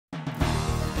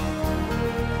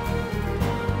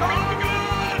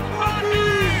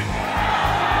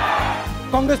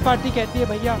Congress party कहती है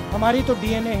भैया हमारी तो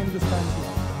डीएनए हिंदुस्तान की है।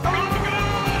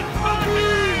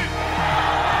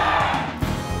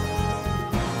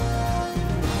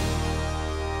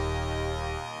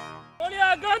 सोनिया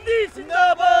गांधी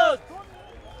जिंदाबाद।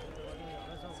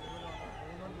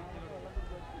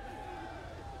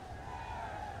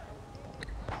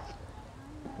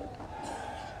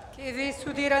 केवी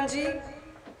सुधीरन जी,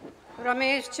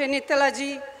 रमेश चेन्नितला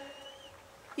जी,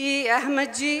 ई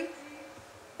अहमद जी,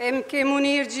 एम के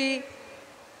मुनीर जी,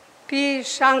 पी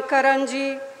शंकरन जी,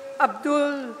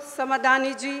 अब्दुल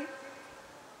समदानी जी,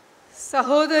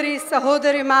 सहोदरी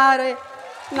सहोदरी मारे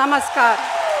नमस्कार।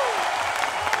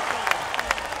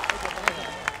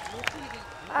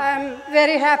 I am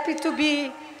very happy to be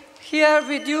here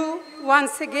with you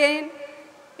once again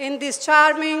in this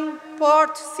charming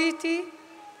port city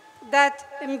that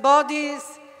embodies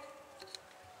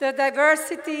the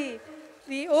diversity,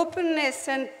 the openness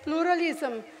and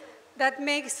pluralism that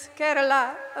makes Kerala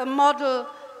a model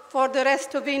for the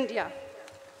rest of India.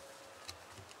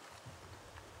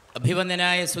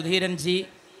 अभिवंदनाय सुधीरन ji,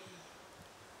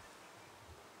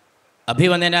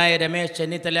 अभिवंदनाय Ramesh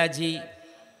चेन्नितला ji,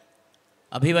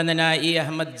 അഭിവന്ദനായ E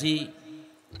Ahmed G,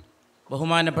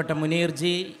 ബഹുമാനപ്പെട്ട Muneer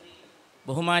G,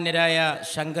 ബഹുമാന്യരായ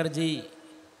Shankar G,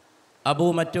 Abu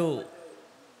മറ്റു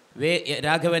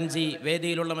Raghavan G,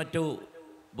 വേദിയിലുള്ള മറ്റു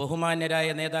ബഹുമാന്യരായ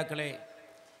നേതാക്കളെ,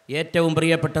 ഏറ്റവും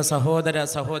പ്രിയപ്പെട്ട സഹോദര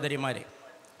സഹോദരിമാരെ,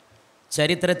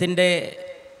 ചരിത്രത്തിൻ്റെ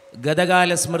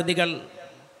ഗതകാല സ്മൃതികൾ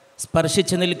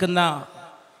സ്പർശിച്ചു നിൽക്കുന്ന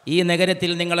ഈ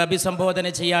നഗരത്തിൽ നിങ്ങൾ അഭിസംബോധന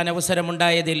ചെയ്യാൻ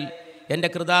അവസരമുണ്ടായതിൽ എൻ്റെ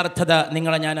കൃതാർത്ഥത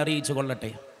നിങ്ങളെ ഞാൻ അറിയിച്ചു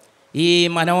കൊള്ളട്ടെ. ഈ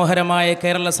മനോഹരമായ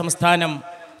കേരള സംസ്ഥാനം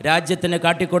രാജ്യത്തിന്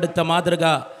കാട്ടിക്കൊടുത്ത മാതൃക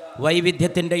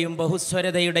വൈവിധ്യത്തിൻ്റെയും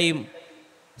ബഹുസ്വരതയുടെയും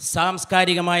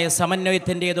സാംസ്കാരികമായ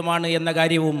സമന്വയത്തിൻ്റേതുമാണ് എന്ന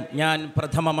കാര്യവും ഞാൻ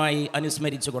പ്രഥമമായി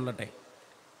അനുസ്മരിച്ചു കൊള്ളട്ടെ.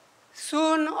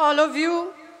 Soon all of you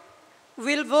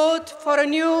will vote for a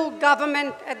new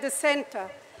government at the center,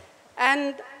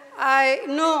 and I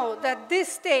know that this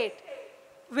state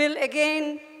will again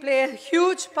play a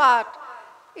huge part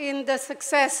in the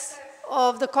success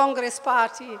of the Congress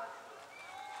party.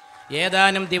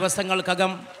 ഏതാനും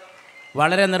ദിവസങ്ങൾക്കകം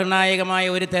വളരെ നിർണായകമായ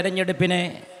ഒരു തെരഞ്ഞെടുപ്പിനെ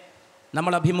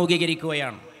നമ്മൾ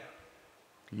അഭിമുഖീകരിക്കുകയാണ്.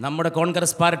 നമ്മുടെ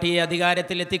കോൺഗ്രസ് പാർട്ടിയെ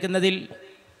അധികാരത്തിലെത്തിക്കുന്നതിൽ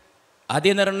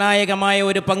അതിനിർണായകമായ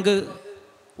ഒരു പങ്ക്,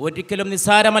 ഒരിക്കലും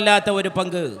നിസ്സാരമല്ലാത്ത ഒരു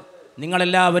പങ്ക്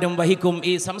നിങ്ങളെല്ലാവരും വഹിക്കും,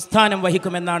 ഈ സംസ്ഥാനം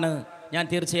വഹിക്കുമെന്നാണ് ഞാൻ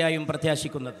തീർച്ചയായും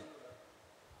പ്രത്യാശിക്കുന്നത്.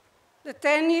 The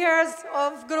 10 years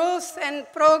of growth and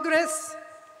progress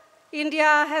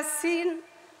India has seen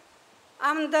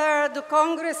under the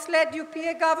Congress-led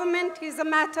UPA government is a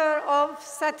matter of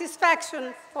satisfaction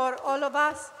for all of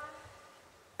us,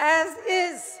 as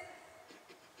is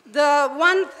the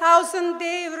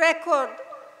 1,000-day record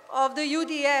of the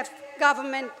UDF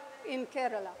government in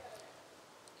Kerala.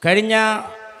 കഴിഞ്ഞ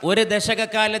ഒരു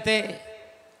ദശകക്കാലത്തെ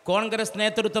കോൺഗ്രസ്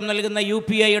നേതൃത്വം നൽകുന്ന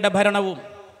UPAയുടെ ഭരണവും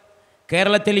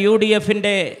കേരളത്തിൽ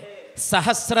UDFൻ്റെ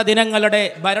സഹസ്ര ദിനങ്ങളുടെ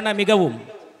ഭരണ മികവും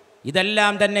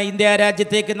ഇതെല്ലാം തന്നെ ഇന്ത്യ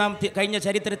രാജ്യത്തേക്ക് നാം കഴിഞ്ഞ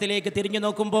ചരിത്രത്തിലേക്ക് തിരിഞ്ഞു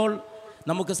നോക്കുമ്പോൾ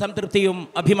നമുക്ക് സംതൃപ്തിയും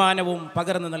അഭിമാനവും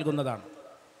പകർന്നു നൽകുന്നതാണ്.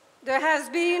 There has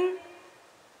been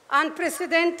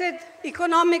unprecedented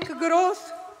economic growth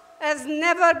as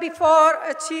never before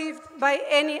achieved by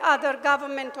any other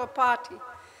government or party.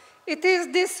 It is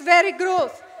this very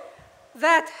growth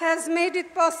that has made it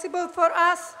possible for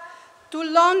us to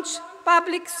launch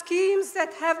public schemes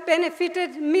that have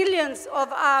benefited millions of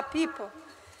our people.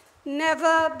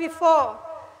 Never before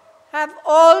have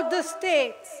all the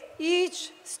states, each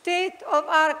state of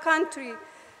our country,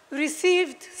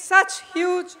 received such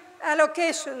huge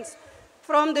allocations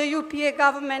from the UPA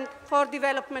government for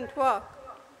development work.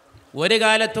 ഒരു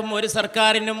കാലത്തും ഒരു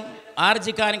സർക്കാരിനും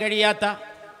ആർജിക്കാൻ കഴിയാത്ത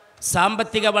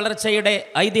സാമ്പത്തിക വളർച്ചയുടെ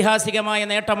ഐതിഹാസികമായ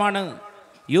നേട്ടമാണ്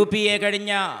UPA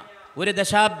കഴിഞ്ഞ ഒരു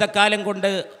ദശാബ്ദക്കാലം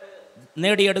കൊണ്ട്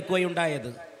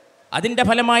നേടിയെടുക്കുകയുണ്ടായത്. അതിൻ്റെ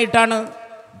ഫലമായിട്ടാണ്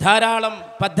ധാരാളം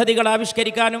പദ്ധതികൾ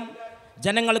ആവിഷ്കരിക്കാനും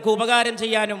ജനങ്ങൾക്ക് ഉപകാരം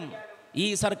ചെയ്യാനും ഈ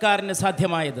സർക്കാരിന്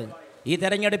സാധ്യമായത്. ഈ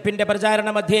തെരഞ്ഞെടുപ്പിൻ്റെ പ്രചാരണ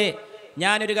മധ്യേ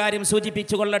ഞാനൊരു കാര്യം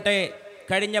സൂചിപ്പിച്ചു കൊള്ളട്ടെ.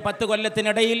 കഴിഞ്ഞ 10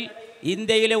 കൊല്ലത്തിനിടയിൽ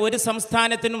ഇന്ത്യയിലെ ഒരു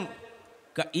സംസ്ഥാനത്തിനും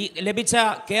ഈ ലഭിച്ച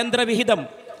കേന്ദ്രവിഹിതം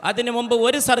അതിനു മുമ്പ്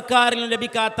ഒരു സർക്കാരിനും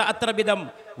ലഭിക്കാത്ത അത്ര വിധം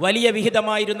വലിയ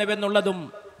വിഹിതമായിരുന്നുവെന്നുള്ളതും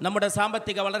നമ്മുടെ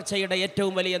സാമ്പത്തിക വളർച്ചയുടെ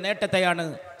ഏറ്റവും വലിയ നേട്ടത്തെയാണ്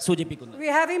സൂചിപ്പിക്കുന്നത്.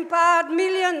 We have empowered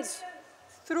millions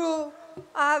through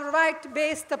our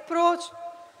right-based approach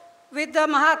with the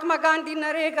Mahatma Gandhi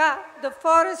Narega, the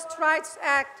Forest Rights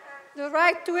Act, the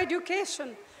Right to Education,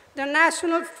 the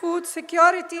National Food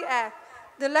Security Act,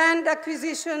 the Land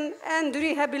Acquisition and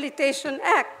Rehabilitation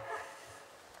Act.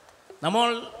 നമ്മൾ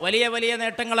വലിയ വലിയ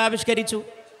നേട്ടങ്ങൾ ആവിഷ്കരിച്ചു.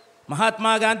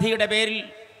 മഹാത്മാഗാന്ധിയുടെ പേരിൽ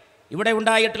ഇവിടെ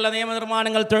ഉണ്ടായിട്ടുള്ള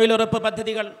നിയമനിർമ്മാണങ്ങൾ, തൊഴിലുറപ്പ്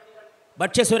പദ്ധതികൾ,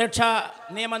 ഭക്ഷ്യസുരക്ഷാ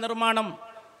നിയമനിർമ്മാണം,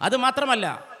 അതുമാത്രമല്ല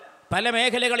പല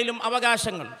മേഖലകളിലും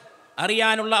അവകാശങ്ങൾ,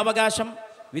 അറിയാനുള്ള അവകാശം,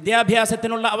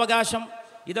 വിദ്യാഭ്യാസത്തിനുള്ള അവകാശം,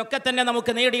 ഇതൊക്കെ തന്നെ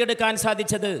നമുക്ക് നേടിയെടുക്കാൻ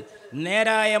സാധിച്ചത്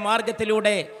നേരായ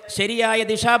മാർഗത്തിലൂടെ ശരിയായ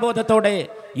ദിശാബോധത്തോടെ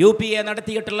UPA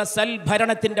നടത്തിയിട്ടുള്ള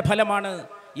സൽഭരണത്തിൻ്റെ ഫലമാണ്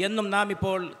എന്നും നാം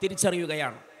ഇപ്പോൾ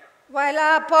തിരിച്ചറിയുകയാണ്. While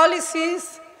our policies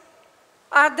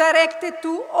are directed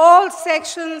to all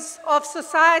sections of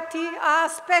society, our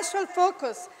special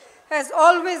focus has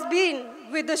always been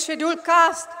with the scheduled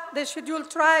caste, the scheduled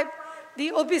tribe, the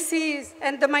OBCs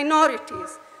and the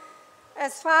minorities.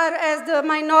 As far as the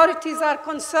minorities are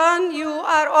concerned, you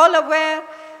are all aware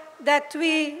that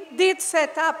we did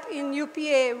set up in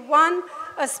UPA 1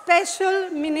 a special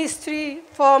ministry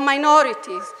for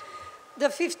minorities. The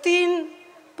 15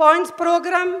 points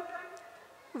program,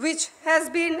 which has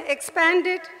been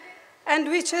expanded and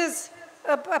which is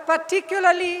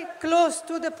particularly close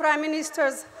to the Prime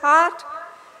Minister's heart.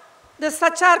 The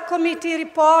Sachar Committee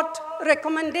report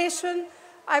recommendation,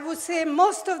 I would say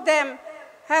most of them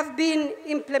have been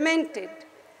implemented.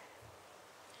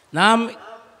 നാം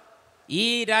ഈ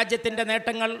രാജ്യത്തിൻ്റെ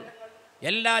നേട്ടങ്ങൾ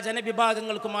എല്ലാ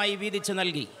ജനവിഭാഗങ്ങൾക്കുമായി വീതിച്ചു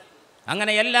നൽകി.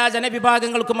 അങ്ങനെ എല്ലാ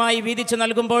ജനവിഭാഗങ്ങൾക്കുമായി വീതിച്ചു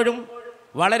നൽകുമ്പോഴും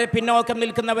വളരെ പിന്നോക്കം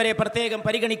നിൽക്കുന്നവരെ പ്രത്യേകം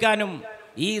പരിഗണിക്കാനും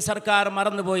ഈ സർക്കാർ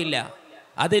മറന്നുപോയില്ല.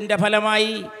 അതിൻ്റെ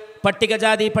ഫലമായി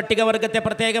പട്ടികജാതി പട്ടികവർഗത്തെ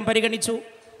പ്രത്യേകം പരിഗണിച്ചു.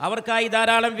 അവർക്കായി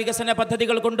ധാരാളം വികസന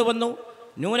പദ്ധതികൾ കൊണ്ടുവന്നു.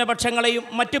 ന്യൂനപക്ഷങ്ങളെയും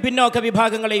മറ്റു പിന്നോക്ക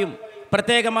വിഭാഗങ്ങളെയും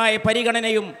പ്രത്യേകമായ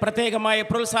പരിഗണനയും പ്രത്യേകമായ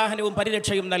പ്രോത്സാഹനവും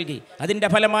പരിരക്ഷയും നൽകി. അതിൻ്റെ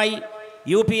ഫലമായി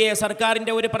UPA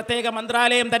സർക്കാരിൻ്റെ ഒരു പ്രത്യേക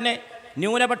മന്ത്രാലയം തന്നെ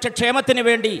ന്യൂനപക്ഷ ക്ഷേമത്തിന്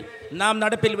വേണ്ടി നാം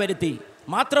നടപ്പിൽ വരുത്തി.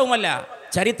 മാത്രവുമല്ല,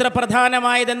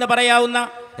 ചരിത്രപ്രധാനമായതെന്ന് പറയാവുന്ന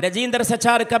രജീന്ദർ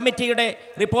സച്ചാർ കമ്മിറ്റിയുടെ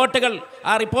റിപ്പോർട്ടുകൾ,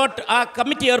 ആ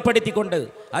കമ്മിറ്റി ഏർപ്പെടുത്തിക്കൊണ്ട്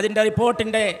അതിൻ്റെ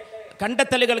റിപ്പോർട്ടിൻ്റെ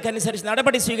കണ്ടെത്തലുകൾക്കനുസരിച്ച്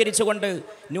നടപടി സ്വീകരിച്ചുകൊണ്ട്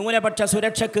ന്യൂനപക്ഷ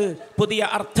സുരക്ഷയ്ക്ക് പുതിയ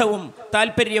അർത്ഥവും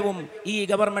താല്പര്യവും ഈ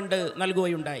ഗവൺമെൻറ്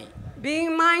നൽകുകയുണ്ടായി. Being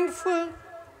mindful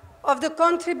of the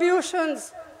contributions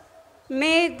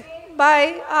made by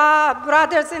our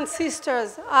brothers and sisters,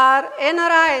 our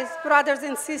NRIs brothers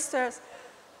and sisters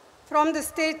from the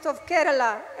state of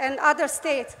Kerala and other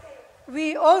states, we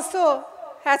also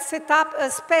had set up a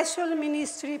special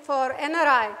ministry for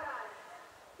NRI,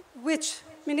 which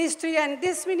ministry, and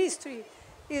this ministry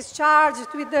is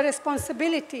charged with the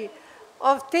responsibility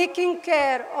of taking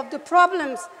care of the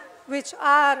problems which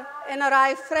our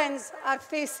NRI friends are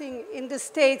facing in the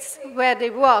states where they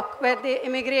work, where they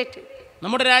immigrated.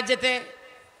 നമ്മുടെ രാജ്യത്തെ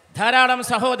ധാരാളം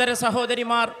സഹോദര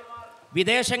സഹോദരിമാർ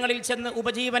വിദേശങ്ങളിൽ ചെന്ന്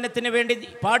ഉപജീവനത്തിന് വേണ്ടി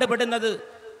പാടുപെടുന്നത്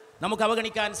നമുക്ക്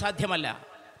അവഗണിക്കാൻ സാധ്യമല്ല,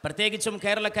 പ്രത്യേകിച്ചും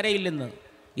കേരളക്കരയിൽ നിന്ന്.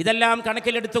 ഇതെല്ലാം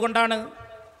കണക്കിലെടുത്തുകൊണ്ടാണ്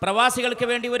പ്രവാസികൾക്ക്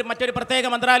വേണ്ടി മറ്റൊരു പ്രത്യേക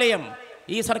മന്ത്രാലയം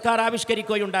ഈ സർക്കാർ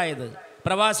ആവിഷ്കരിക്കുകയുണ്ടായത്.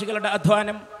 പ്രവാസികളുടെ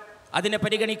അധ്വാനം അതിനെ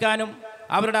പരിഗണിക്കാനും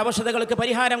അവരുടെ അവശതകൾക്ക്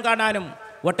പരിഹാരം കാണാനും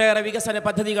ഒട്ടേറെ വികസന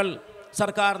പദ്ധതികൾ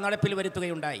സർക്കാർ നടപ്പിൽ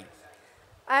വരുത്തുകയുണ്ടായി.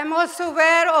 I am also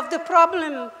aware of the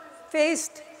problem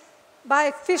faced by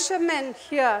fishermen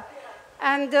here,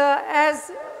 and as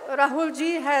Rahul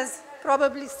ji has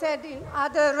probably said in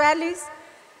other rallies,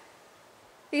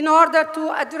 in order to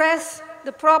address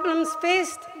the problems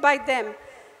faced by them,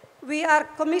 we are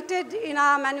committed in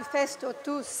our manifesto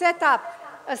to set up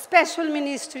a special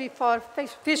ministry for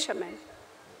fishermen.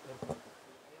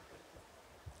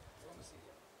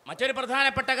 മറ്റൊരു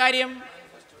പ്രധാനപ്പെട്ട കാര്യം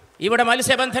ഇവിടെ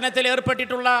മത്സ്യബന്ധനത്തിൽ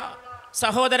ഏർപ്പെട്ടിട്ടുള്ള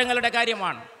സഹോദരങ്ങളുടെ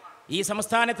കാര്യമാണ്. ഈ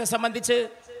സംസ്ഥാനത്തെ സംബന്ധിച്ച്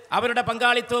അവരുടെ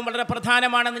പങ്കാളിത്തവും വളരെ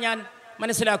പ്രധാനമാണെന്ന് ഞാൻ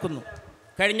മനസ്സിലാക്കുന്നു.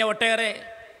 കഴിഞ്ഞ ഒട്ടേറെ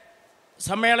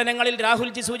സമ്മേളനങ്ങളിൽ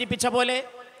രാഹുൽജി സൂചിപ്പിച്ച പോലെ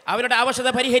അവരുടെ അവശത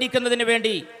പരിഹരിക്കുന്നതിന്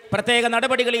വേണ്ടി പ്രത്യേക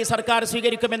നടപടികൾ ഈ സർക്കാർ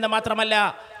സ്വീകരിക്കുമെന്ന് മാത്രമല്ല,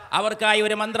 അവർക്കായി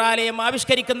ഒരു മന്ത്രാലയം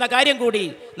ആവിഷ്കരിക്കുന്ന കാര്യം കൂടി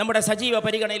നമ്മുടെ സജീവ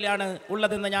പരിഗണനയിലാണ്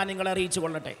ഉള്ളതെന്ന് ഞാൻ നിങ്ങളെ അറിയിച്ചു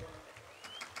കൊള്ളട്ടെ.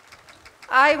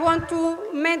 I want to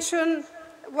mention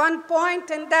one point,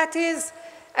 and that is,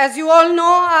 as you all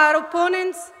know, our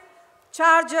opponents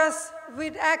charge us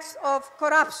with acts of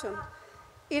corruption.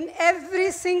 In every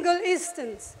single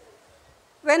instance,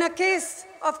 when a case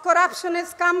of corruption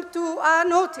has come to our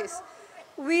notice,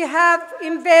 we have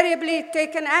invariably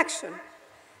taken action.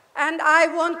 And I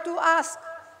want to ask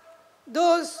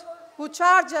those who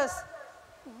charge us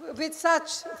with such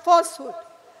falsehood,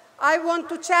 I want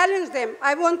to challenge them,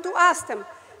 I want to ask them,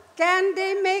 can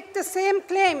they make the same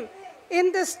claim in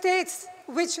the states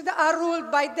which are ruled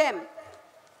by them?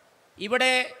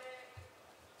 ഇവിടെ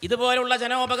ഇതുപോലുള്ള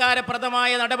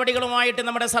ജനോപകാരപ്രദമായ നടപടികളുമായിട്ട്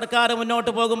നമ്മുടെ സർക്കാർ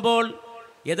മുന്നോട്ട് പോകുമ്പോൾ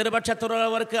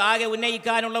എതിർപക്ഷത്തുള്ളവർക്ക് ആകെ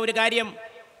ഉന്നയിക്കാനുള്ള ഒരു കാര്യം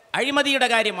അഴിമതിയുടെ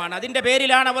കാര്യമാണ്. അതിൻ്റെ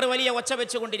പേരിലാണ് അവർ വലിയ ഒച്ച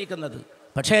വെച്ചുകൊണ്ടിരിക്കുന്നത്.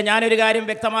 പക്ഷേ ഞാനൊരു കാര്യം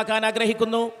വ്യക്തമാക്കാൻ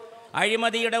ആഗ്രഹിക്കുന്നു.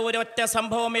 അഴിമതിയുടെ ഒരൊറ്റ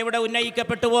സംഭവം എവിടെ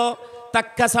ഉന്നയിക്കപ്പെട്ടുവോ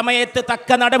തക്ക സമയത്ത്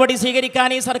തക്ക നടപടി സ്വീകരിക്കാൻ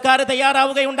ഈ സർക്കാർ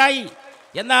തയ്യാറാവുകയുണ്ടായി.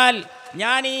 എന്നാൽ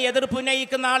ഞാൻ ഈ എതിർപ്പ്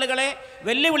ഉന്നയിക്കുന്ന ആളുകളെ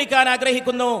വെല്ലുവിളിക്കാൻ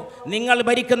ആഗ്രഹിക്കുന്നു. നിങ്ങൾ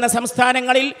ഭരിക്കുന്ന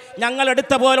സംസ്ഥാനങ്ങളിൽ ഞങ്ങൾ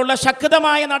എടുത്ത പോലുള്ള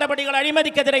ശക്തമായ നടപടികൾ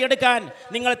അഴിമതിക്കെതിരെ എടുക്കാൻ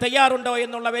നിങ്ങൾ തയ്യാറുണ്ടോ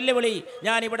എന്നുള്ള വെല്ലുവിളി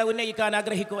ഞാൻ ഇവിടെ ഉന്നയിക്കാൻ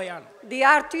ആഗ്രഹിക്കുകയാണ്. The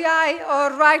RTI or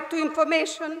Right to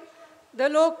Information, the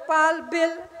Lokpal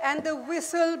Bill and the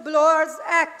Whistleblowers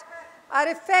Act are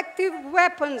effective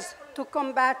weapons to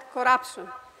combat corruption.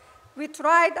 We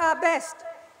tried our best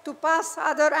to pass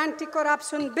other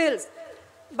anti-corruption bills,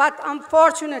 but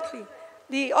unfortunately,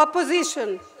 the opposition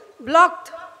blocked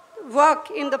work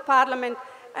in the parliament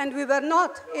and we were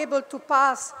not able to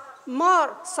pass more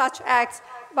such acts,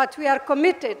 but we are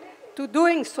committed to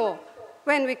doing so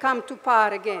when we come to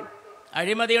power again.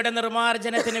 അഴിമതിയുടെ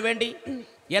നിർമ്മാർജ്ജനത്തിന് വേണ്ടി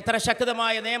എത്ര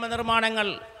ശക്തമായ നിയമനിർമ്മാണങ്ങൾ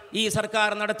ഈ സർക്കാർ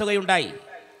നടത്തുകയുണ്ടായി.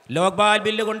 Lokpal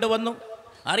bill കൊണ്ടുവന്നു.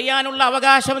 അറിയാനുള്ള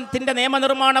അവകാശത്തിൻ്റെ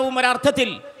നിയമനിർമ്മാണവും ഒരർത്ഥത്തിൽ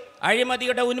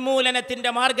അഴിമതിയുടെ ഉന്മൂലനത്തിൻ്റെ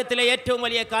മാർഗത്തിലെ ഏറ്റവും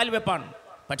വലിയ കാൽവെപ്പാണ്.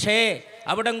 പക്ഷേ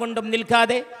അവിടം കൊണ്ടും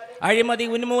നിൽക്കാതെ അഴിമതി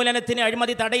ഉന്മൂലനത്തിന്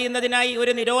അഴിമതി തടയുന്നതിനായി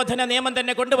ഒരു നിരോധന നിയമം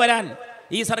തന്നെ കൊണ്ടുവരാൻ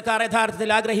ഈ സർക്കാർ യഥാർത്ഥത്തിൽ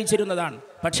ആഗ്രഹിച്ചിരുന്നതാണ്.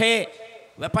 പക്ഷേ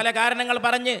പല കാരണങ്ങൾ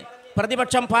പറഞ്ഞ്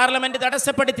പ്രതിപക്ഷം പാർലമെൻറ്റ്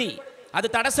തടസ്സപ്പെടുത്തി. അത്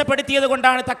തടസ്സപ്പെടുത്തിയത്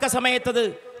കൊണ്ടാണ് തക്ക സമയത്തത്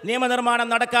നിയമനിർമ്മാണം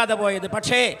നടക്കാതെ പോയത്.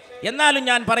 പക്ഷേ എന്നാലും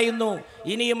ഞാൻ പറയുന്നു,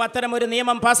 ഇനിയും അത്തരമൊരു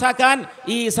നിയമം പാസാക്കാൻ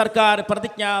ഈ സർക്കാർ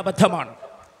പ്രതിജ്ഞാബദ്ധമാണ്.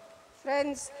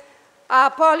 Friends,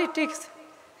 our politics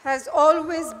has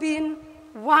always been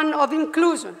one of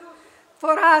inclusion.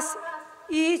 For us,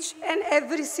 each and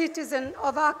every citizen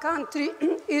of our country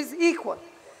is equal.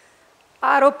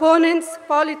 Our opponents'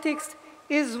 politics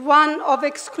is one of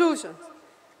exclusion.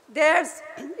 Theirs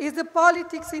is a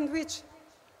politics in which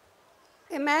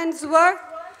a man's worth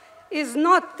is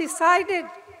not decided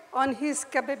on his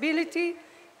capability,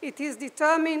 it is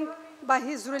determined by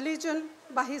his religion,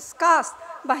 by his caste,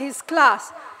 by his class.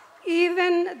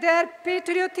 Even their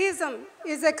patriotism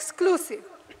is exclusive.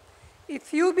 If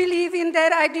you believe in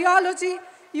their ideology,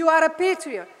 you are a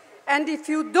patriot. And if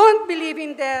you don't believe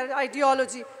in their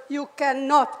ideology, you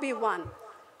cannot be one.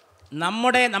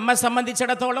 നമ്മെ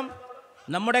സംബന്ധിച്ചിടത്തോളം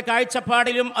നമ്മുടെ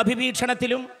കാഴ്ചപ്പാടിലും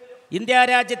അഭിവീക്ഷണത്തിലും India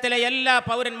രാജ്യത്തിലെ എല്ലാ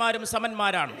പൗരന്മാരും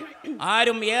സമന്മാരാണ്.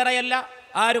 ആരും ഏറെയല്ല,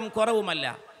 ആരും കുറവുമല്ല.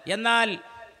 എന്നാൽ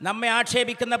നമ്മെ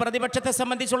ആക്ഷേപിക്കുന്ന പ്രതിപക്ഷത്തെ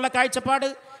സംബന്ധിച്ചുള്ള കാഴ്ചപ്പാട്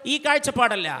ഈ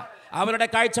കാഴ്ചപ്പാടല്ല. അവരുടെ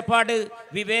കാഴ്ചപ്പാട്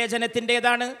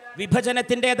വിവേചനത്തിൻ്റേതാണ്,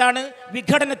 വിഭജനത്തിൻ്റേതാണ്,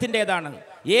 വിഘടനത്തിൻ്റേതാണ്.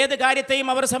 ഏത് കാര്യത്തെയും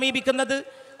അവർ സമീപിക്കുന്നത്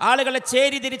ആളുകളെ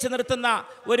ചേരി തിരിച്ച് നിർത്തുന്ന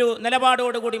ഒരു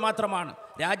നിലപാടോടുകൂടി മാത്രമാണ്.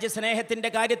 രാജ്യസ്നേഹത്തിൻ്റെ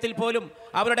കാര്യത്തിൽ പോലും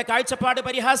അവരുടെ കാഴ്ചപ്പാട്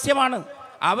പരിഹാസ്യമാണ്.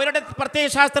 അവരുടെ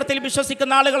പ്രത്യയശാസ്ത്രത്തിൽ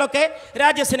വിശ്വസിക്കുന്ന ആളുകളൊക്കെ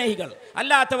രാജ്യസ്നേഹികൾ,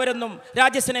 അല്ലാത്തവരൊന്നും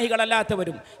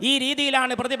രാജ്യസ്നേഹികളല്ലാത്തവരും. ഈ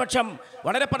രീതിയിലാണ് പ്രതിപക്ഷം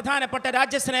വളരെ പ്രധാനപ്പെട്ട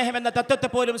രാജ്യസ്നേഹം എന്ന തത്വത്തെ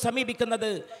പോലും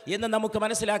സമീപിക്കുന്നത് എന്ന് നമുക്ക്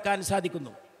മനസ്സിലാക്കാൻ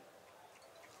സാധിക്കുന്നു.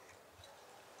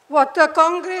 What the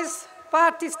Congress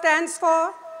party stands for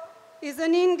is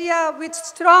an India with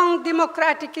strong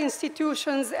democratic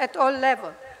institutions at all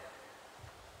levels.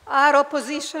 Our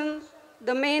opposition,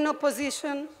 the main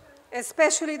opposition,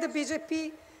 especially the BJP,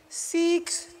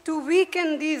 seeks to weaken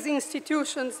these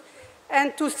institutions and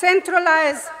to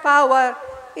centralize power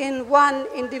in one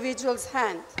individual's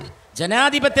hand.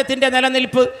 ജനാധിപത്യത്തിൻ്റെ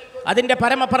നിലനിൽപ്പ് അതിൻ്റെ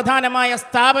പരമപ്രധാനമായ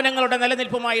സ്ഥാപനങ്ങളുടെ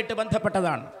നിലനിൽപ്പുമായിട്ട്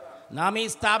ബന്ധപ്പെട്ടതാണ്. നാം ഈ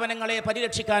സ്ഥാപനങ്ങളെ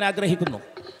പരിരക്ഷിക്കാൻ ആഗ്രഹിക്കുന്നു.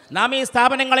 നാം ഈ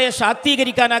സ്ഥാപനങ്ങളെ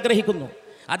ശാക്തീകരിക്കാൻ ആഗ്രഹിക്കുന്നു.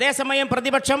 അതേസമയം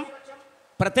പ്രതിപക്ഷം,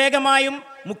 പ്രത്യേകമായും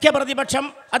മുഖ്യപ്രതിപക്ഷം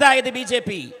അതായത് BJP,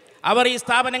 അവർ ഈ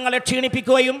സ്ഥാപനങ്ങളെ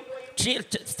ക്ഷീണിപ്പിക്കുകയും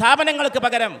സ്ഥാപനങ്ങൾക്ക്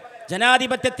പകരം,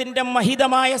 ജനാധിപത്യത്തിൻ്റെ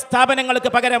മഹിതമായ സ്ഥാപനങ്ങൾക്ക്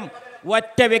പകരം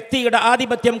ഒറ്റ വ്യക്തിയുടെ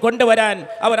ആധിപത്യം കൊണ്ടുവരാൻ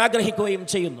അവർ ആഗ്രഹിക്കുകയും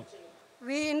ചെയ്യുന്നു.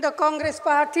 We in the Congress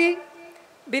party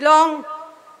belong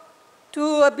to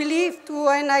a belief, to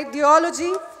an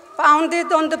ideology founded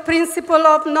on the principle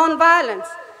of non-violence.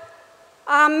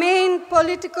 Our main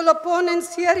political opponents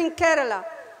here in Kerala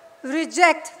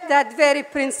reject that very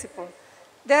principle.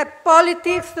 Their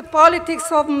politics, the politics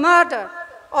of murder,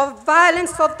 of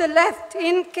violence of the left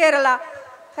in Kerala,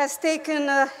 has taken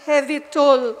a heavy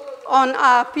toll on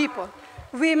our people.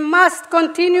 We must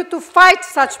continue to fight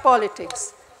such politics.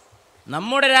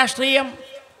 നമ്മുടെ രാഷ്ട്രീയം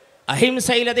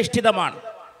അഹിംസയിൽ അധിഷ്ഠിതമാണ്.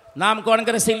 നാം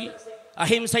കോൺഗ്രസിൽ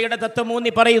അഹിംസയുടെ തത്വം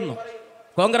ഊന്നി പറയുന്നു.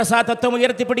 കോൺഗ്രസ് ആ തത്വം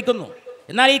ഉയർത്തിപ്പിടിക്കുന്നു.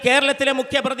 എന്നാൽ ഈ കേരളത്തിലെ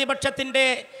മുഖ്യ പ്രതിപക്ഷത്തിൻ്റെ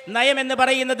നയമെന്ന്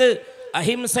പറയുന്നത്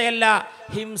അഹിംസയല്ല,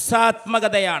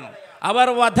 ഹിംസാത്മകതയാണ്. അവർ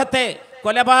വധത്തെ,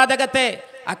 കൊലപാതകത്തെ,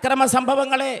 അക്രമ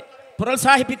സംഭവങ്ങളെ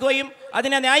പ്രോത്സാഹിപ്പിക്കുകയും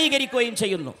അതിനെ ന്യായീകരിക്കുകയും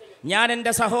ചെയ്യുന്നു. ഞാൻ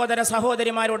എൻ്റെ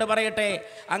സഹോദരിമാരോട് പറയട്ടെ,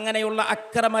 അങ്ങനെയുള്ള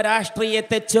അക്രമ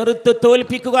രാഷ്ട്രീയത്തെ ചെറുത്ത്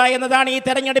തോൽപ്പിക്കുക എന്നതാണ് ഈ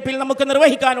തെരഞ്ഞെടുപ്പിൽ നമുക്ക്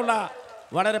നിർവഹിക്കാനുള്ള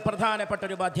വളരെ പ്രധാനപ്പെട്ട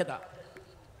ഒരു ബാധ്യത.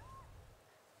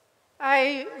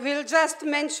 I will just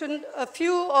mention a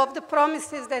few of the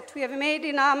promises that we have made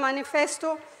in our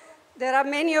manifesto. There are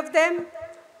many of them,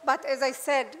 but as I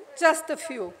said, just a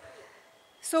few.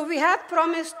 So we have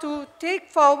promised to take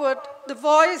forward the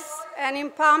voice and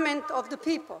empowerment of the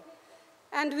people.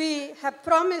 And we have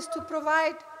promised to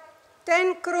provide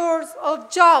 10 crores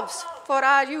of jobs for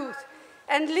our youth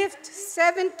and lift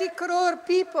 70 crore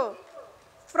people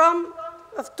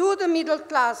to the middle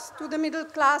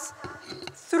class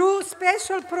through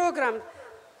special programs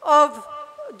of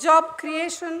job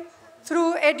creation,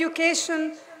 through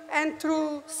education, and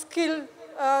through skill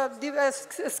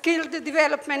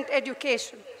development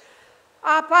education.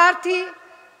 Our party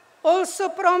also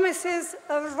promises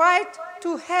a right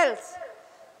to health,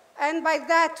 and by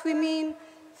that we mean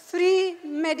free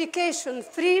medication,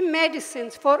 free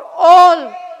medicines for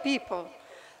all people,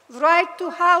 right to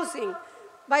housing,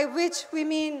 by which we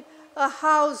mean a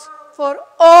house for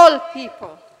all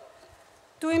people.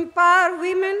 To empower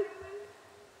women,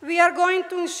 we are going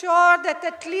to ensure that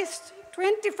at least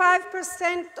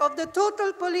 25% of the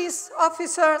total police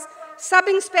officers,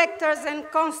 sub-inspectors, and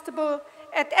constables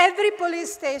at every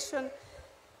police station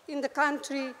in the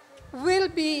country will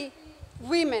be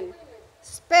women.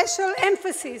 Special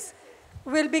emphasis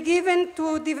will be given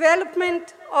to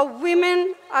development of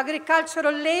women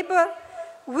agricultural labor,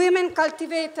 women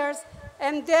cultivators,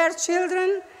 and their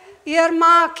children,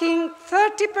 earmarking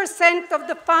 30% of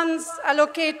the funds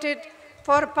allocated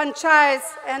for panchayats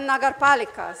and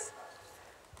nagarpalikas.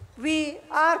 We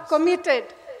are committed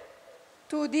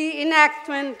to the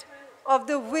enactment of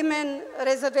the Women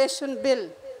Reservation Bill.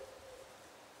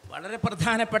 വളരെ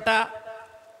പ്രധാനപ്പെട്ട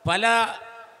പല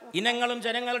ഇനങ്ങളും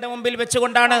ജനങ്ങളുടെ മുമ്പിൽ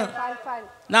വെച്ചുകൊണ്ടാണ്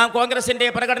നാം കോൺഗ്രസിൻ്റെ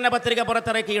പ്രകടന പത്രിക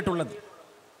പുറത്തിറക്കിയിട്ടുള്ളത്.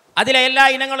 അതിലെ എല്ലാ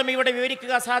ഇനങ്ങളും ഇവിടെ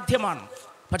വിവരിക്കുക സാധ്യമാണ്.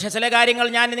 പക്ഷേ ചില കാര്യങ്ങൾ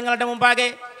ഞാൻ നിങ്ങളുടെ മുമ്പാകെ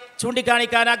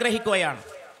ചൂണ്ടിക്കാണിക്കാൻ ആഗ്രഹിക്കുകയാണ്.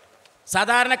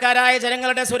 സാധാരണക്കാരായ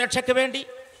ജനങ്ങളുടെ സുരക്ഷയ്ക്ക് വേണ്ടി,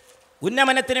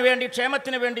 ഉന്നമനത്തിന് വേണ്ടി,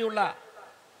 ക്ഷേമത്തിന് വേണ്ടിയുള്ള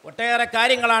ഒട്ടേറെ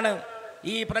കാര്യങ്ങളാണ്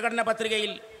ഈ പ്രകടന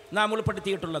പത്രികയിൽ നാം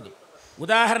ഉൾപ്പെടുത്തിയിട്ടുള്ളത്.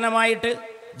 ഉദാഹരണമായിട്ട്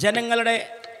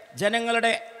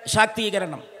ജനങ്ങളുടെ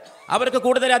ശാക്തീകരണം, അവർക്ക്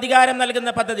കൂടുതൽ അധികാരം നൽകുന്ന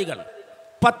പദ്ധതികൾ,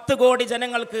 10 കോടി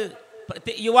ജനങ്ങൾക്ക്,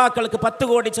 യുവാക്കൾക്ക്, 10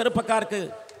 കോടി ചെറുപ്പക്കാർക്ക്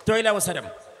തൊഴിലവസരം,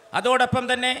 അതോടൊപ്പം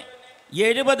തന്നെ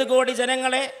 70 കോടി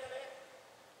ജനങ്ങളെ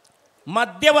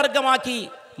മധ്യവർഗമാക്കി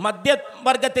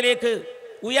മധ്യവർഗത്തിലേക്ക്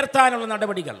ഉയർത്താനുള്ള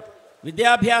നടപടികൾ,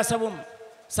 വിദ്യാഭ്യാസവും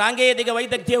സാങ്കേതിക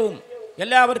വൈദഗ്ധ്യവും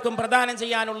എല്ലാവർക്കും പ്രദാനം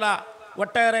ചെയ്യാനുള്ള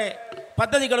ഒട്ടേറെ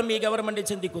പദ്ധതികളും ഈ ഗവൺമെൻറ്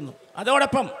ചിന്തിക്കുന്നു.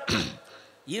 അതോടൊപ്പം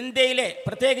ഇന്ത്യയിലെ,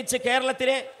 പ്രത്യേകിച്ച്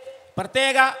കേരളത്തിലെ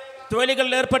പ്രത്യേക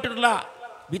തൊഴിലുകളിൽ ഏർപ്പെട്ടിട്ടുള്ള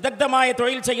വിദഗ്ധമായ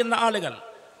തൊഴിൽ ചെയ്യുന്ന ആളുകൾ,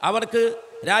 അവർക്ക്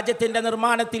രാജ്യത്തിൻ്റെ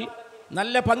നിർമ്മാണത്തിൽ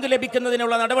നല്ല പങ്ക്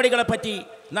ലഭിക്കുന്നതിനുള്ള നടപടികളെപ്പറ്റി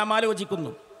നാം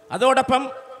ആലോചിക്കുന്നു. അതോടൊപ്പം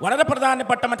വളരെ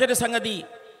പ്രധാനപ്പെട്ട മറ്റൊരു സംഗതി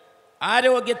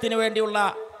ആരോഗ്യത്തിന് വേണ്ടിയുള്ള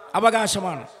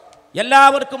അവകാശമാണ്.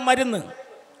 എല്ലാവർക്കും മരുന്ന്,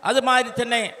 അതുമാതിരി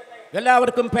തന്നെ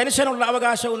എല്ലാവർക്കും പെൻഷനുള്ള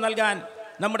അവകാശവും നൽകാൻ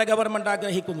നമ്മുടെ ഗവൺമെൻറ്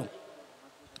ആഗ്രഹിക്കുന്നു.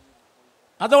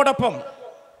 അതോടൊപ്പം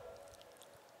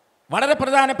വളരെ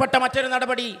പ്രധാനപ്പെട്ട മറ്റൊരു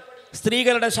നടപടി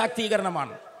സ്ത്രീകളുടെ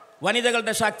ശാക്തീകരണമാണ്,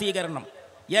 വനിതകളുടെ ശാക്തീകരണം.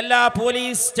 എല്ലാ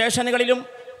പോലീസ് സ്റ്റേഷനുകളിലും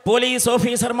പോലീസ്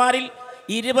ഓഫീസർമാരിൽ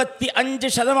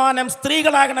 25%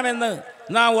 സ്ത്രീകളാകണമെന്ന്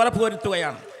നാം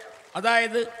ഉറപ്പുവരുത്തുകയാണ്.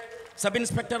 അതായത് സബ്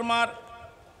ഇൻസ്പെക്ടർമാർ,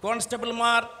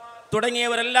 കോൺസ്റ്റബിൾമാർ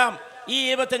തുടങ്ങിയവരെല്ലാം ഈ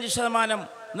 25%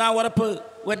 നാം ഉറപ്പ്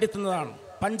വരുത്തുന്നതാണ്.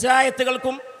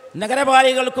 പഞ്ചായത്തുകൾക്കും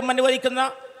നഗരപാലികൾക്കും അനുവദിക്കുന്ന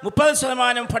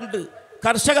 30% ഫണ്ട്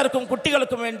കർഷകർക്കും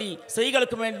കുട്ടികൾക്കും വേണ്ടി,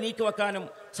 സ്ത്രീകൾക്കും വേണ്ടി നീക്കിവെക്കാനും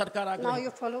സർക്കാർ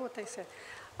ആഗ്രഹിക്കുന്നു.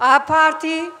 Our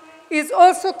party is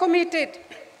also committed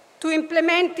to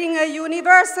implementing a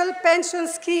universal pension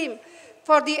scheme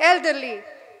for the elderly,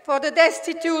 for the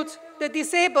destitute, the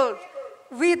disabled,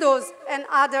 widows, and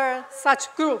other such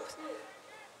groups.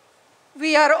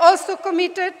 We are also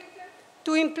committed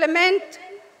to implement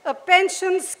a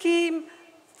pension scheme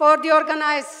for the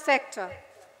organized sector.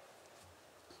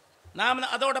 നാം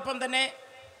അതോടൊപ്പം തന്നെ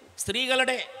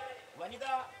സ്ത്രീകളുടെ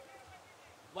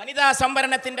വനിതാ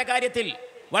സംവരണത്തിൻ്റെ കാര്യത്തിൽ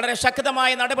വളരെ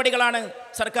ശക്തമായ നടപടികളാണ്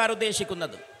സർക്കാർ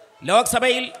ഉദ്ദേശിക്കുന്നത്.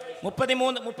 ലോക്സഭയിൽ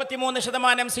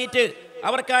 33% സീറ്റ്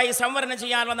അവർക്കായി സംവരണം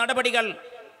ചെയ്യാനുള്ള നടപടികൾ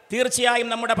തീർച്ചയായും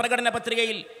നമ്മുടെ പ്രകടന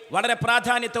പത്രികയിൽ വളരെ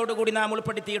പ്രാധാന്യത്തോടു കൂടി നാം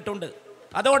ഉൾപ്പെടുത്തിയിട്ടുണ്ട്.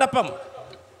 അതോടൊപ്പം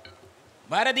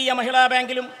ഭാരതീയ മഹിളാ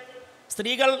ബാങ്കിലും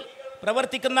സ്ത്രീകൾ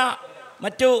പ്രവർത്തിക്കുന്ന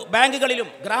മറ്റു ബാങ്കുകളിലും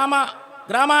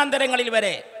ഗ്രാമാന്തരങ്ങളിൽ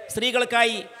വരെ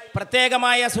സ്ത്രീകൾക്കായി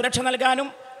പ്രത്യേകമായ സുരക്ഷ നൽകാനും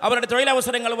അവരുടെ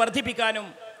തൊഴിലവസരങ്ങൾ വർദ്ധിപ്പിക്കാനും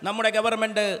നമ്മുടെ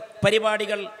ഗവൺമെൻറ്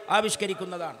പരിപാടികൾ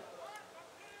ആവിഷ്കരിക്കുന്നതാണ്.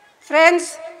 Friends,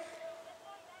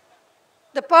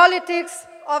 the politics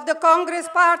of the Congress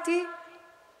Party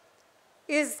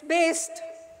is based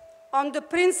on the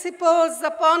principles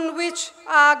upon which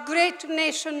our great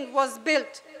nation was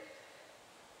built.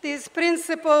 these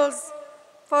principles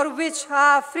for which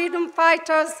our freedom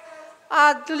fighters,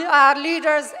 our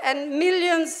leaders, and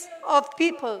millions of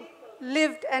people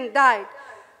lived and died.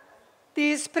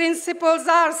 These principles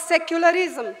are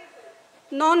secularism,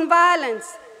 non-violence,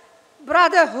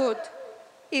 brotherhood,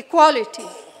 equality.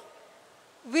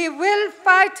 We will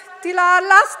fight till our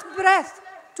last breath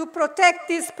to protect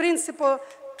these principles,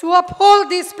 to uphold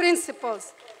these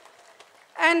principles.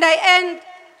 And I end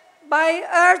by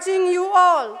urging you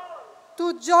all to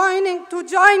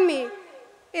join me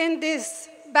in this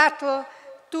battle,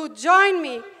 to join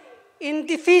me in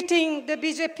defeating the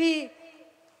BJP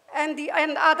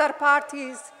and other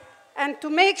parties, and to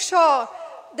make sure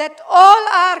that all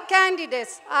our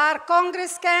candidates, our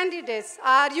Congress candidates,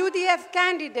 our UDF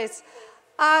candidates,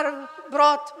 are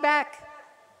brought back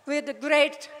with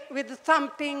a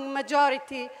thumping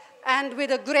majority and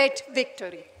with a great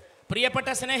victory. പ്രിയപ്പെട്ട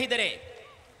സ്നേഹിതരെ,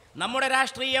 നമ്മുടെ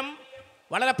രാഷ്ട്രീയം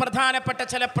വളരെ പ്രധാനപ്പെട്ട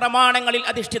ചില പ്രമാണങ്ങളിൽ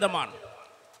അധിഷ്ഠിതമാണ്,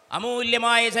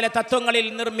 അമൂല്യമായ ചില തത്വങ്ങളിൽ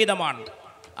നിർമ്മിതമാണ്.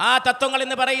 ആ തത്വങ്ങൾ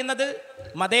എന്ന് പറയുന്നത്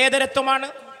മതേതരത്വമാണ്,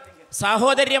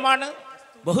 സാഹോദര്യമാണ്,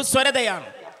 ബഹുസ്വരതയാണ്.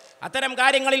 അത്തരം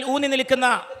കാര്യങ്ങളിൽ ഊന്നി നിൽക്കുന്ന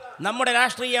നമ്മുടെ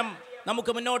രാഷ്ട്രീയം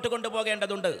നമുക്ക് മുന്നോട്ട്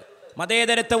കൊണ്ടുപോകേണ്ടതുണ്ട്.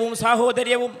 മതേതരത്വവും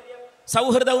സാഹോദര്യവും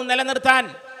സൗഹൃദവും നിലനിർത്താൻ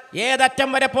ഏതറ്റം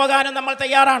വരെ പോകാനും നമ്മൾ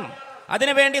തയ്യാറാണ്.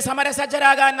 അതിനുവേണ്ടി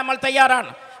സമരസജ്ജരാകാൻ നമ്മൾ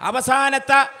തയ്യാറാണ്.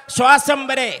 അവസാനത്തെ ശ്വാസം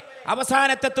വരെ,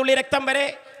 അവസാനത്തെ തുള്ളി രക്തം വരെ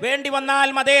വേണ്ടി വന്നാൽ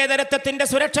മതേതരത്വത്തിൻ്റെ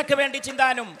സുരക്ഷയ്ക്ക് വേണ്ടി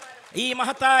ചിന്താനും ഈ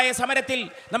മഹത്തായ സമരത്തിൽ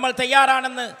നമ്മൾ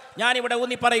തയ്യാറാണെന്ന് ഞാനിവിടെ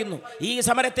ഊന്നി പറയുന്നു. ഈ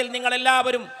സമരത്തിൽ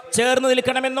നിങ്ങളെല്ലാവരും ചേർന്ന്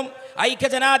നിൽക്കണമെന്നും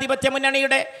ഐക്യജനാധിപത്യ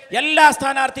മുന്നണിയുടെ എല്ലാ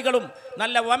സ്ഥാനാർത്ഥികളും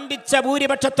നല്ല വമ്പിച്ച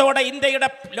ഭൂരിപക്ഷത്തോടെ ഇന്ത്യയുടെ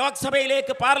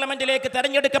ലോക്സഭയിലേക്ക്, പാർലമെന്റിലേക്ക്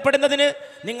തെരഞ്ഞെടുക്കപ്പെടുന്നതിന്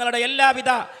നിങ്ങളുടെ എല്ലാവിധ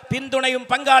പിന്തുണയും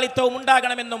പങ്കാളിത്തവും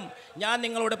ഉണ്ടാകണമെന്നും ഞാൻ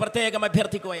നിങ്ങളോട് പ്രത്യേകം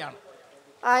അഭ്യർത്ഥിക്കുകയാണ്.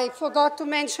 I forgot to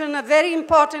mention a very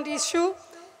important issue,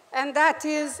 and that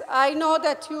is, I know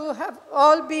that you have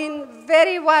all been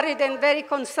very worried and very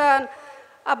concerned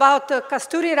about the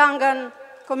Kasturi Rangan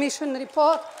Commission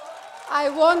report. I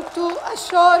want to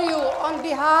assure you on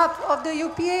behalf of the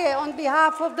UPA, on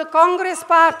behalf of the Congress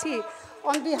Party,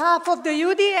 on behalf of the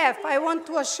UDF, I want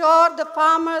to assure the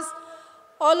farmers,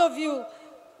 all of you,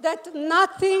 that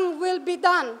nothing will be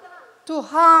done to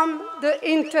harm the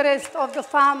interest of the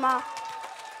farmer,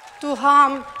 to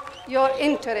harm your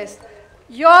interest.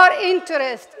 Your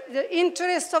interest, the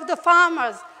interest of the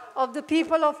farmers, of the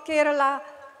people of Kerala,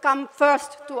 come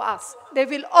first to us. They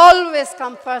will always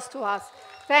come first to us.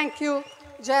 Thank you.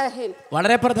 Jai Hind.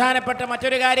 വളരെ പ്രധാനപ്പെട്ട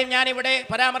മറ്റൊരു കാര്യം ഞാൻ ഇവിടെ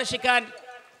പരാമർശിക്കാൻ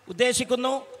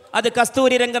ഉദ്ദേശിക്കുന്നു. അത്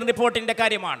കസ്തൂരി രംഗൻ റിപ്പോർട്ടിൻ്റെ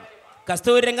കാര്യമാണ്.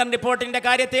 കസ്തൂരി രംഗൻ റിപ്പോർട്ടിൻ്റെ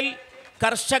കാര്യത്തിൽ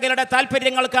കർഷകരുടെ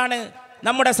താല്പര്യങ്ങൾക്കാണ്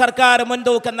നമ്മുടെ സർക്കാർ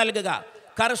മുൻതൂക്കം നൽകുക.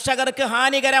 കർഷകർക്ക്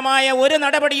ഹാനികരമായ ഒരു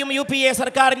നടപടിയും UPA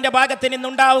സർക്കാരിൻ്റെ ഭാഗത്ത്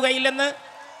നിന്നുണ്ടാവുകയില്ലെന്ന്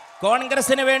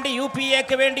കോൺഗ്രസിന് വേണ്ടി,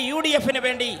 UPAക്ക് വേണ്ടി, UDFന്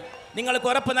വേണ്ടി നിങ്ങൾക്ക്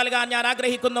ഉറപ്പ് നൽകാൻ ഞാൻ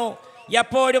ആഗ്രഹിക്കുന്നു.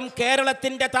 എപ്പോഴും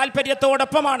കേരളത്തിൻ്റെ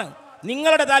താല്പര്യത്തോടൊപ്പമാണ്,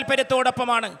 നിങ്ങളുടെ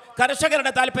താല്പര്യത്തോടൊപ്പമാണ്,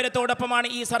 കർഷകരുടെ താല്പര്യത്തോടൊപ്പമാണ്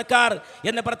ഈ സർക്കാർ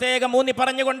എന്ന് പ്രത്യേകം ഊന്നി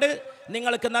പറഞ്ഞുകൊണ്ട്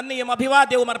നിങ്ങൾക്ക് നന്ദിയും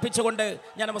അഭിവാദ്യവും അർപ്പിച്ചുകൊണ്ട്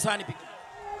ഞാൻ അവസാനിപ്പിക്കുന്നു.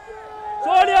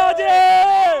 सोनिया जी,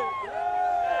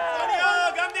 सोनिया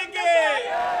गांधी के,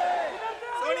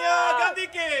 सोनिया गांधी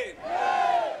के।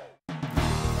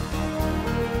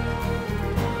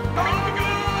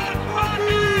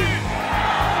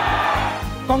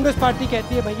 कांग्रेस पार्टी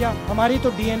कहती है भैया हमारी तो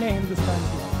DNA हिंदुस्तान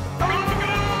की है।